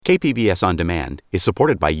KPBS On Demand is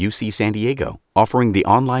supported by UC San Diego, offering the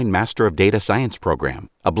online Master of Data Science program,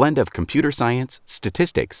 a blend of computer science,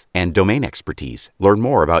 statistics, and domain expertise. Learn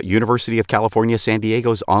more about University of California San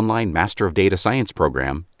Diego's online Master of Data Science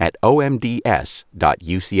program at omds.ucsd.edu.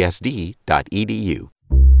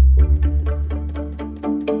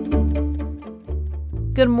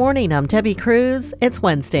 Good morning, I'm Debbie Cruz. It's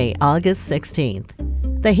Wednesday, August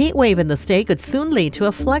 16th. The heat wave in the state could soon lead to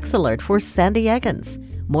a flex alert for San Diegans.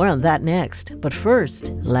 More on that next, but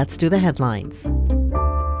first, let's do the headlines.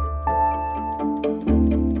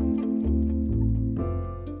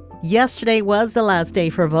 Yesterday was the last day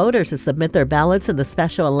for voters to submit their ballots in the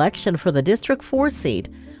special election for the District 4 seat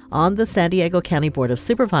on the San Diego County Board of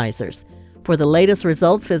Supervisors. For the latest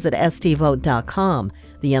results, visit sdvote.com.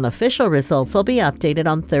 The unofficial results will be updated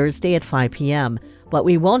on Thursday at 5 p.m., but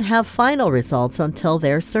we won't have final results until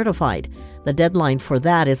they're certified. The deadline for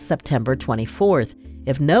that is September 24th.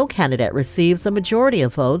 If no candidate receives a majority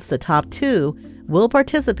of votes, the top two will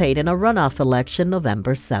participate in a runoff election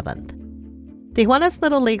November 7th. Tijuana's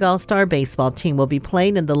Little League All-Star Baseball team will be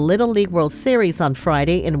playing in the Little League World Series on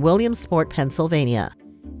Friday in Williamsport, Pennsylvania.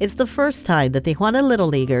 It's the first time the Tijuana Little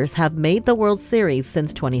Leaguers have made the World Series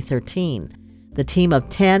since 2013. The team of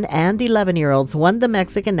 10 and 11-year-olds won the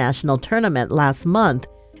Mexican National Tournament last month,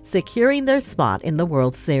 securing their spot in the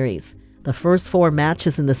World Series. The first 4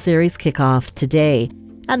 matches in the series kick off today,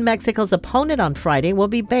 and Mexico's opponent on Friday will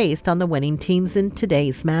be based on the winning teams in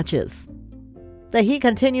today's matches. The heat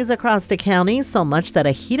continues across the county, so much that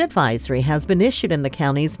a heat advisory has been issued in the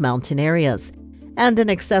county's mountain areas. And an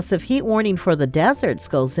excessive heat warning for the deserts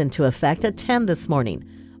goes into effect at 10 this morning.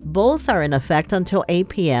 Both are in effect until 8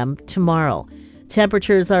 p.m. tomorrow.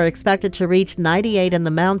 Temperatures are expected to reach 98 in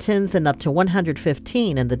the mountains and up to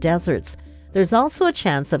 115 in the deserts. There's also a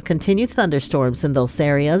chance of continued thunderstorms in those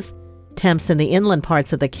areas. Temps in the inland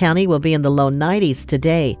parts of the county will be in the low 90s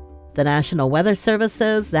today. The National Weather Service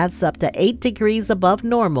says that's up to 8 degrees above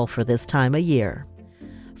normal for this time of year.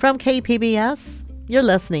 From KPBS, you're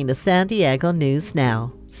listening to San Diego News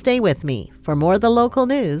Now. Stay with me for more of the local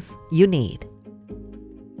news you need.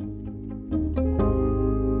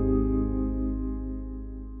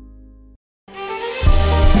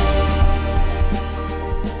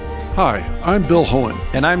 Hi, I'm Bill Hohen.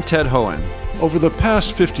 And I'm Ted Hohen. Over the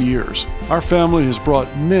past 50 years, our family has brought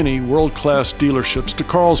many world-class dealerships to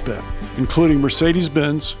Carlsbad, including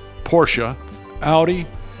Mercedes-Benz, Porsche, Audi,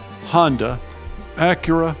 Honda,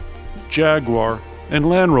 Acura, Jaguar, and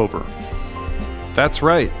Land Rover. That's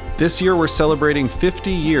right. This year we're celebrating 50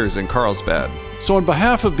 years in Carlsbad. So on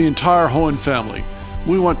behalf of the entire Hohen family,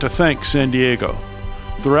 we want to thank San Diego.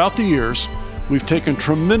 Throughout the years, we've taken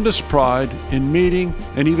tremendous pride in meeting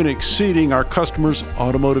and even exceeding our customers'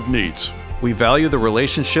 automotive needs. We value the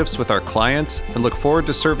relationships with our clients and look forward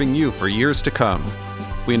to serving you for years to come.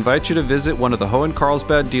 We invite you to visit one of the Hohen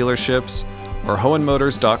Carlsbad dealerships or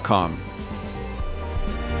hohenmotors.com.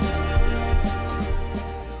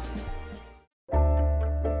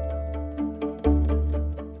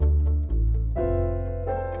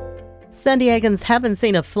 San Diegans haven't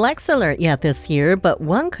seen a flex alert yet this year, but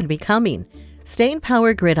one could be coming. State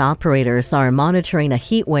power grid operators are monitoring a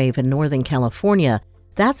heat wave in Northern California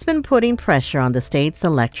that's been putting pressure on the state's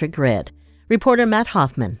electric grid. Reporter Matt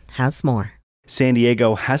Hoffman has more. San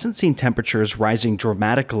Diego hasn't seen temperatures rising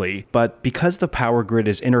dramatically, but because the power grid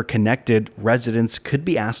is interconnected, residents could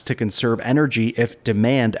be asked to conserve energy if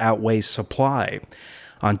demand outweighs supply.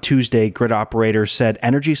 On Tuesday, grid operators said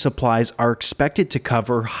energy supplies are expected to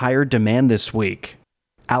cover higher demand this week.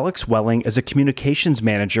 Alex Welling is a communications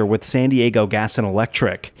manager with San Diego Gas and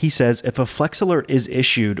Electric. He says if a flex alert is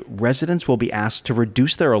issued, residents will be asked to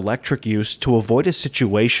reduce their electric use to avoid a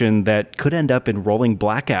situation that could end up in rolling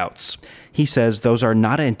blackouts. He says those are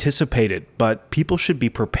not anticipated, but people should be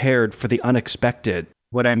prepared for the unexpected.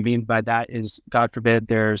 What I mean by that is, God forbid,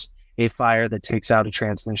 there's a fire that takes out a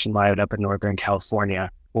transmission line up in Northern California,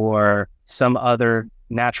 or some other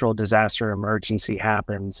natural disaster emergency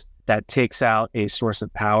happens that takes out a source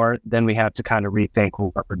of power, then we have to kind of rethink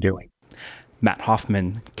what we're doing. Matt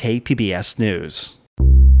Hoffman, KPBS News.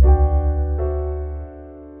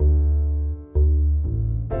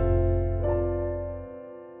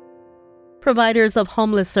 Providers of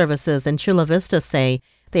homeless services in Chula Vista say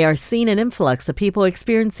they are seeing an influx of people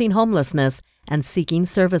experiencing homelessness and seeking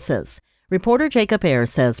services. Reporter Jacob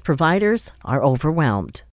Ayers says providers are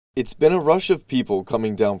overwhelmed. It's been a rush of people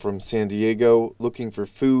coming down from San Diego looking for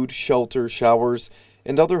food, shelter, showers,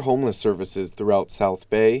 and other homeless services throughout South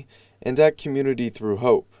Bay and at Community Through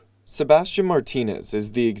Hope. Sebastian Martinez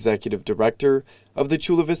is the executive director of the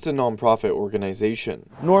Chula Vista nonprofit organization.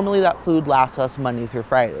 Normally that food lasts us Monday through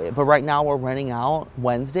Friday, but right now we're running out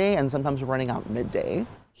Wednesday and sometimes we're running out midday.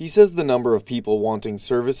 He says the number of people wanting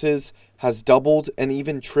services has doubled and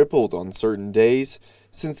even tripled on certain days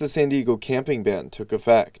since the San Diego camping ban took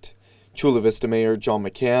effect. Chula Vista Mayor John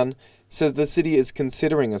McCann says the city is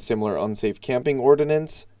considering a similar unsafe camping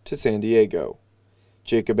ordinance to San Diego.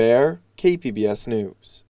 Jacob Ayer, KPBS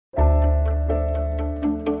News.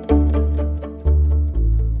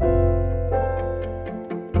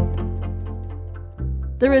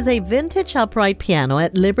 There is a vintage upright piano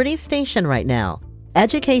at Liberty Station right now.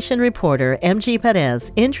 Education reporter MG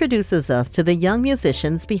Perez introduces us to the young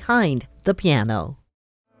musicians behind the piano.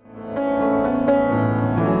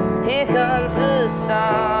 Here comes the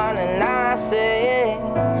sun and I say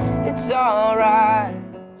it's all right.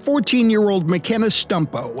 14-year-old McKenna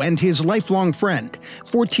Stumpo and his lifelong friend,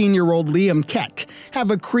 14-year-old Liam Kett, have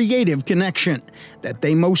a creative connection that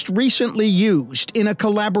they most recently used in a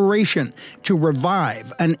collaboration to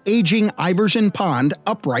revive an aging Iverson Pond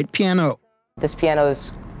upright piano. This piano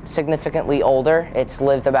is significantly older. It's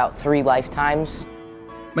lived about 3 lifetimes.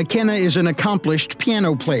 McKenna is an accomplished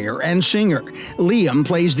piano player and singer. Liam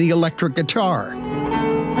plays the electric guitar.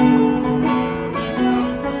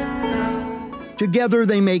 Together,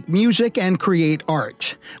 they make music and create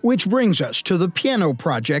art, which brings us to the piano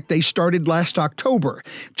project they started last October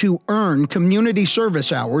to earn community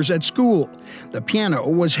service hours at school. The piano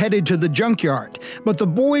was headed to the junkyard, but the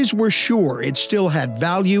boys were sure it still had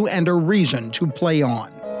value and a reason to play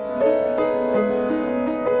on.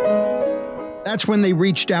 That's when they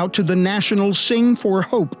reached out to the National Sing for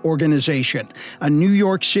Hope organization, a New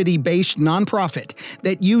York City-based nonprofit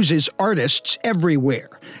that uses artists everywhere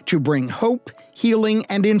to bring hope, healing,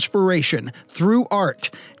 and inspiration through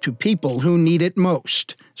art to people who need it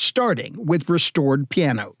most, starting with restored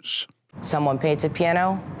pianos. Someone paints a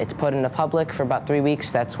piano, it's put in the public for about 3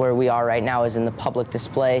 weeks. That's where we are right now, is in the public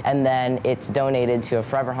display. And then it's donated to a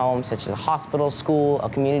forever home, such as a hospital, school, a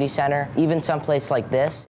community center, even someplace like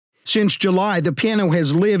this. Since July, the piano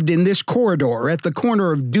has lived in this corridor at the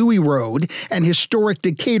corner of Dewey Road and historic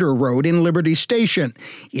Decatur Road in Liberty Station.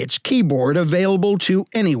 Its keyboard available to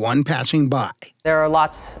anyone passing by. There are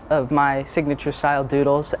lots of my signature style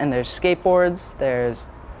doodles, and there's skateboards, there's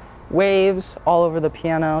waves all over the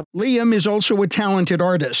piano. Liam is also a talented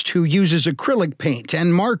artist who uses acrylic paint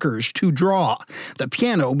and markers to draw. The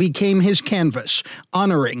piano became his canvas,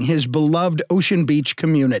 honoring his beloved Ocean Beach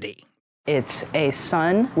community. It's a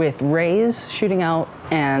sun with rays shooting out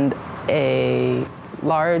and a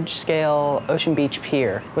large-scale Ocean Beach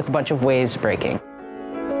pier with a bunch of waves breaking.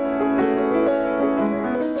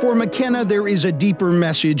 For McKenna, there is a deeper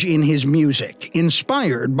message in his music,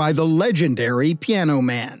 inspired by the legendary Piano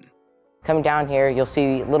Man. Come down here, you'll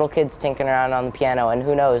see little kids tinkering around on the piano, and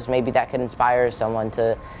who knows, maybe that could inspire someone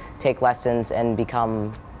to take lessons and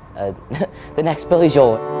become the next Billy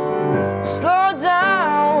Joel. Slow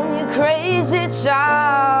down, you crazy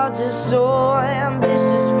child, just so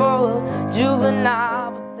ambitious for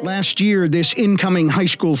juvenile. Last year, this incoming high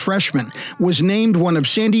school freshman was named one of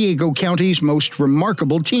San Diego County's most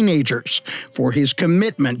remarkable teenagers for his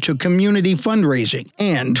commitment to community fundraising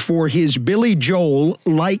and for his Billy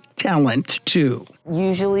Joel-like talent, too.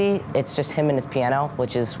 Usually, it's just him and his piano,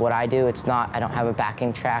 which is what I do. It's not, I don't have a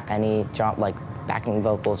backing track, any backing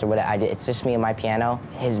vocals or whatever. It's just me and my piano.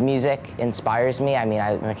 His music inspires me. I mean,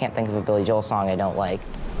 I can't think of a Billy Joel song I don't like.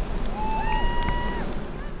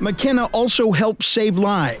 McKenna also helps save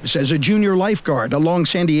lives as a junior lifeguard along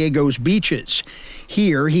San Diego's beaches.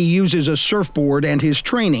 Here, he uses a surfboard and his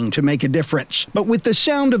training to make a difference. But with the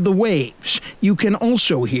sound of the waves, you can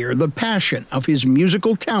also hear the passion of his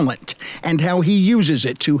musical talent and how he uses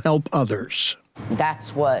it to help others.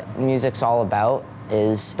 That's what music's all about,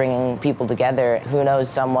 is bringing people together. Who knows,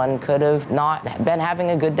 someone could have not been having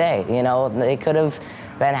a good day, you know? They could have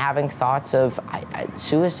been having thoughts of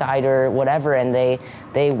suicide or whatever, and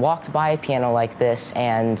they walked by a piano like this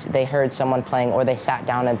and they heard someone playing, or they sat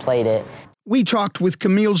down and played it. We talked with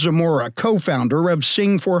Camille Zamora, co-founder of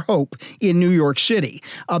Sing for Hope in New York City,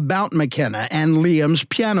 about McKenna and Liam's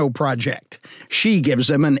piano project. She gives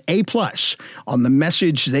them an A+ on the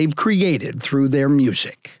message they've created through their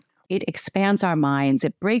music. It expands our minds.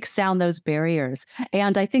 It breaks down those barriers.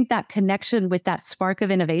 And I think that connection with that spark of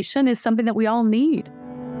innovation is something that we all need.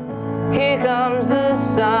 Here comes the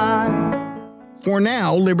sun. For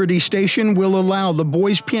now, Liberty Station will allow the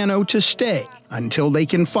boys' piano to stay until they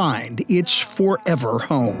can find its forever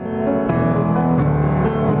home.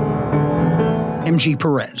 MG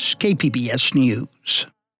Perez, KPBS News.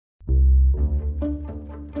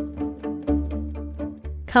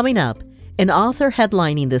 Coming up, an author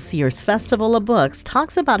headlining this year's Festival of Books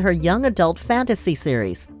talks about her young adult fantasy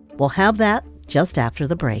series. We'll have that just after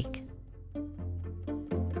the break.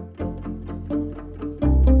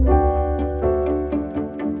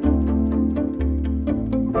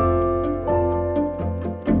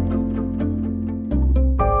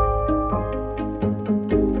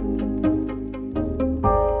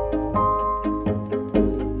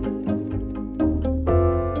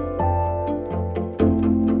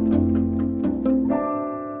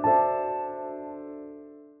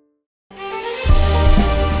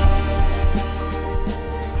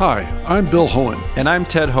 Hi, I'm Bill Hohen. And I'm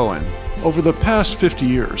Ted Hohen. Over the past 50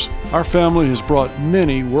 years, our family has brought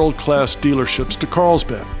many world-class dealerships to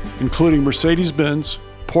Carlsbad, including Mercedes-Benz,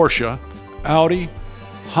 Porsche, Audi,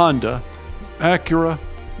 Honda, Acura,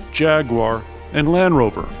 Jaguar, and Land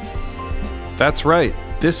Rover. That's right.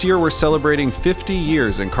 This year we're celebrating 50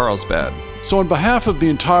 years in Carlsbad. So on behalf of the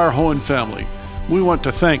entire Hohen family, we want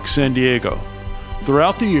to thank San Diego.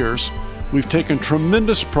 Throughout the years, we've taken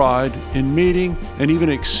tremendous pride in meeting and even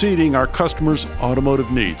exceeding our customers' automotive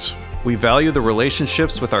needs. We value the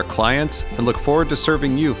relationships with our clients and look forward to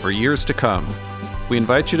serving you for years to come. We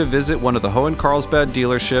invite you to visit one of the Hohen Carlsbad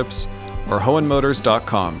dealerships or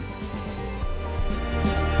hohenmotors.com.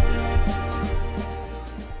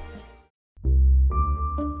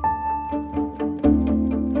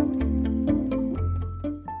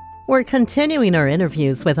 We're continuing our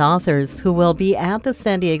interviews with authors who will be at the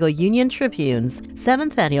San Diego Union Tribune's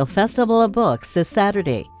 7th Annual Festival of Books this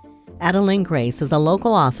Saturday. Adeline Grace is a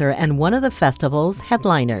local author and one of the festival's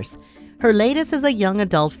headliners. Her latest is a young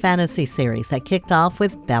adult fantasy series that kicked off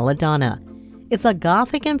with Belladonna. It's a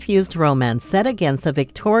Gothic-infused romance set against a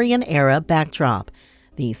Victorian-era backdrop.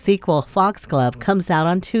 The sequel, Foxglove, comes out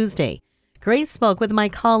on Tuesday. Grace spoke with my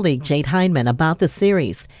colleague Jade Hindman about the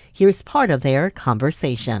series. Here's part of their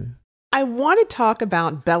conversation. I want to talk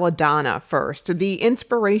about Belladonna first. The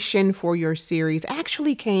inspiration for your series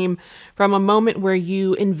actually came from a moment where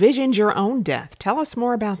you envisioned your own death. Tell us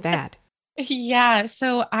more about that. Yeah,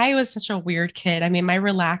 so I was such a weird kid. I mean, my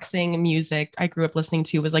relaxing music I grew up listening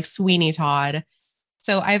to was like Sweeney Todd.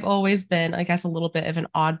 So I've always been, I guess, a little bit of an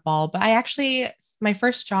oddball. But my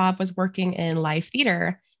first job was working in live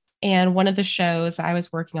theater. And one of the shows I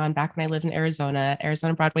was working on back when I lived in Arizona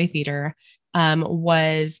Broadway Theater,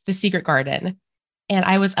 was The Secret Garden. And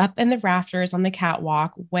I was up in the rafters on the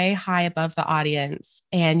catwalk, way high above the audience.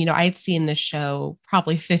 And, I'd seen this show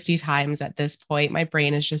probably 50 times at this point. My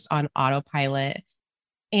brain is just on autopilot.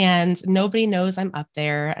 And nobody knows I'm up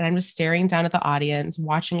there. And I'm just staring down at the audience,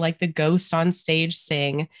 watching like the ghost on stage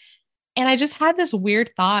sing. And I just had this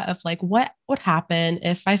weird thought of like, what would happen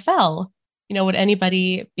if I fell? Would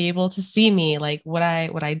anybody be able to see me? Like, would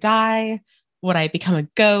I die? Would I become a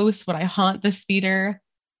ghost? Would I haunt this theater?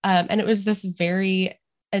 And it was this very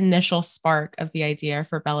initial spark of the idea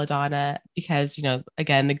for Belladonna because,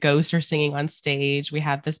 again, the ghosts are singing on stage. We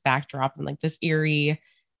have this backdrop in like this eerie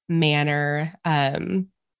manner.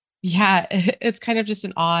 It's kind of just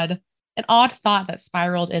an odd thought that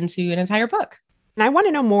spiraled into an entire book. And I want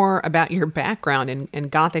to know more about your background in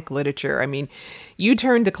Gothic literature. I mean, you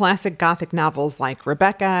turned to classic Gothic novels like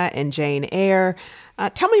Rebecca and Jane Eyre.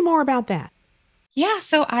 Tell me more about that. Yeah,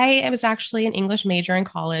 so I was actually an English major in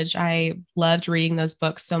college. I loved reading those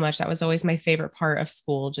books so much. That was always my favorite part of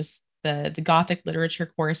school, just the Gothic literature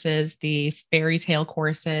courses, the fairy tale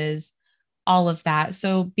courses, all of that.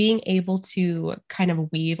 So being able to kind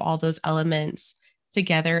of weave all those elements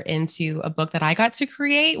together into a book that I got to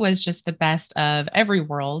create was just the best of every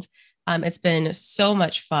world. It's been so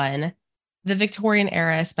much fun. The Victorian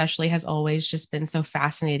era especially has always just been so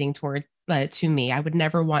fascinating to me. I would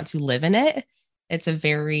never want to live in it. It's a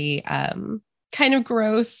very kind of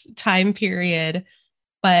gross time period,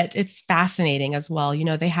 but it's fascinating as well.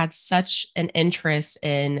 They had such an interest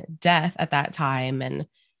in death at that time and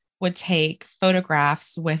would take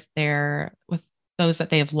photographs with those that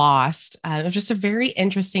they have lost. It was just a very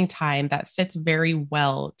interesting time that fits very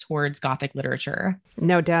well towards Gothic literature.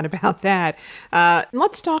 No doubt about that.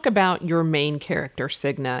 Let's talk about your main character,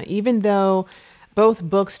 Signa. Even though both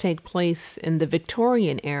books take place in the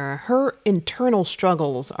Victorian era, her internal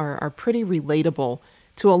struggles are pretty relatable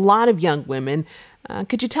to a lot of young women.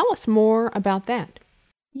 Could you tell us more about that?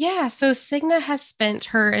 Yeah, so Signa has spent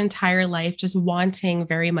her entire life just wanting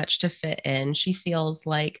very much to fit in. She feels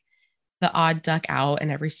like the odd duck out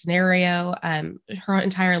in every scenario. Her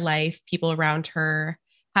entire life, people around her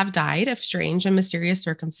have died of strange and mysterious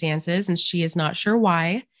circumstances, and she is not sure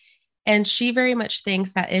why. And she very much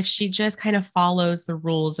thinks that if she just kind of follows the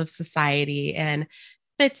rules of society and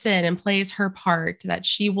fits in and plays her part, that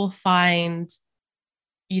she will find,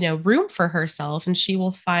 room for herself, and she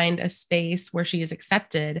will find a space where she is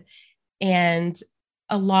accepted. And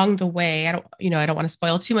along the way, I don't want to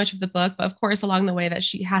spoil too much of the book, but of course, along the way that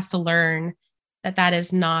she has to learn that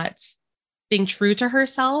is not being true to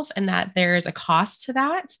herself and that there's a cost to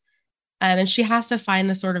that. And she has to find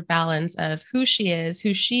the sort of balance of who she is,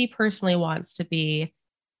 who she personally wants to be,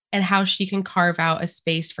 and how she can carve out a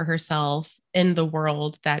space for herself in the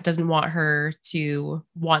world that doesn't want her to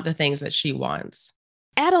want the things that she wants.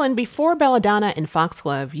 Adeline, before Belladonna and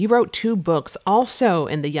Foxglove, you wrote 2 books also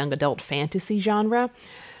in the young adult fantasy genre.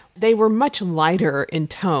 They were much lighter in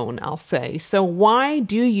tone, I'll say. So why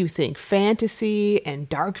do you think fantasy, and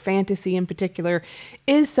dark fantasy in particular,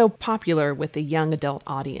 is so popular with the young adult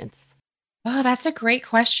audience? Oh, that's a great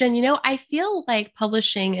question. I feel like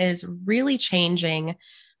publishing is really changing.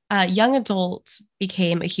 Young adults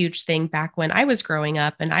became a huge thing back when I was growing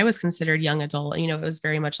up and I was considered young adult. It was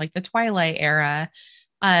very much like the Twilight era.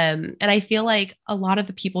 And I feel like a lot of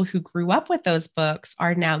the people who grew up with those books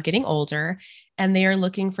are now getting older and they are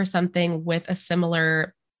looking for something with a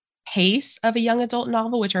similar pace of a young adult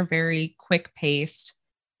novel, which are very quick paced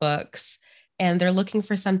books. And they're looking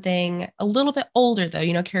for something a little bit older,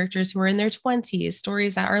 though, characters who are in their 20s,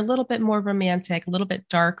 stories that are a little bit more romantic, a little bit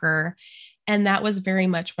darker. And that was very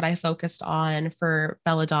much what I focused on for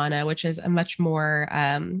Belladonna, which is a much more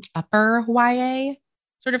upper YA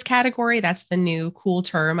sort of category. That's the new cool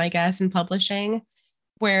term, I guess, in publishing.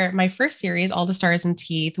 Where my first series, All the Stars and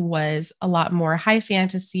Teeth, was a lot more high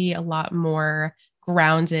fantasy, a lot more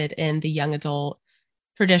grounded in the young adult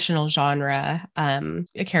traditional genre. A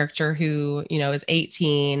character who, is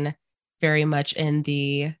 18, very much in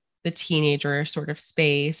the teenager sort of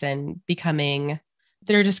space and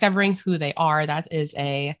they're discovering who they are. That is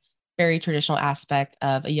a very traditional aspect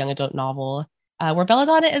of a young adult novel. Where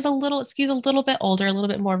Belladonna is skews a little bit older, a little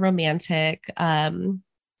bit more romantic, a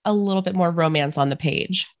little bit more romance on the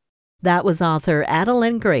page. That was author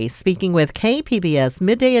Adeline Grace speaking with KPBS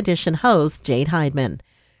Midday Edition host Jade Heidman.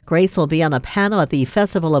 Grace will be on a panel at the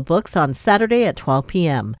Festival of Books on Saturday at 12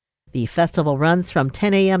 p.m. The festival runs from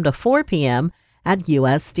 10 a.m. to 4 p.m. at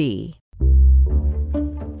USD.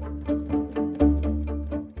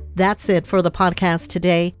 That's it for the podcast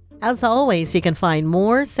today. As always, you can find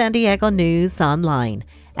more San Diego news online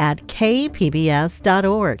at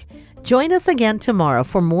kpbs.org. Join us again tomorrow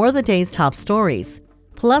for more of the day's top stories,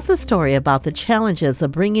 plus a story about the challenges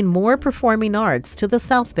of bringing more performing arts to the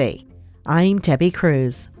South Bay. I'm Debbie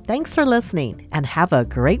Cruz. Thanks for listening and have a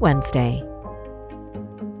great Wednesday.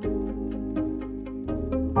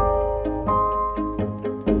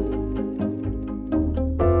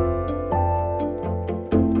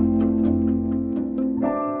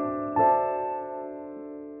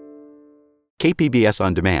 KPBS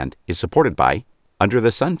On Demand is supported by Under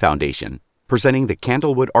the Sun Foundation, presenting the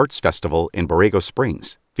Candlewood Arts Festival in Borrego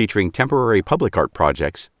Springs, featuring temporary public art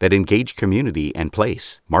projects that engage community and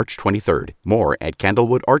place. March 23rd. More at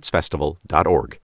candlewoodartsfestival.org.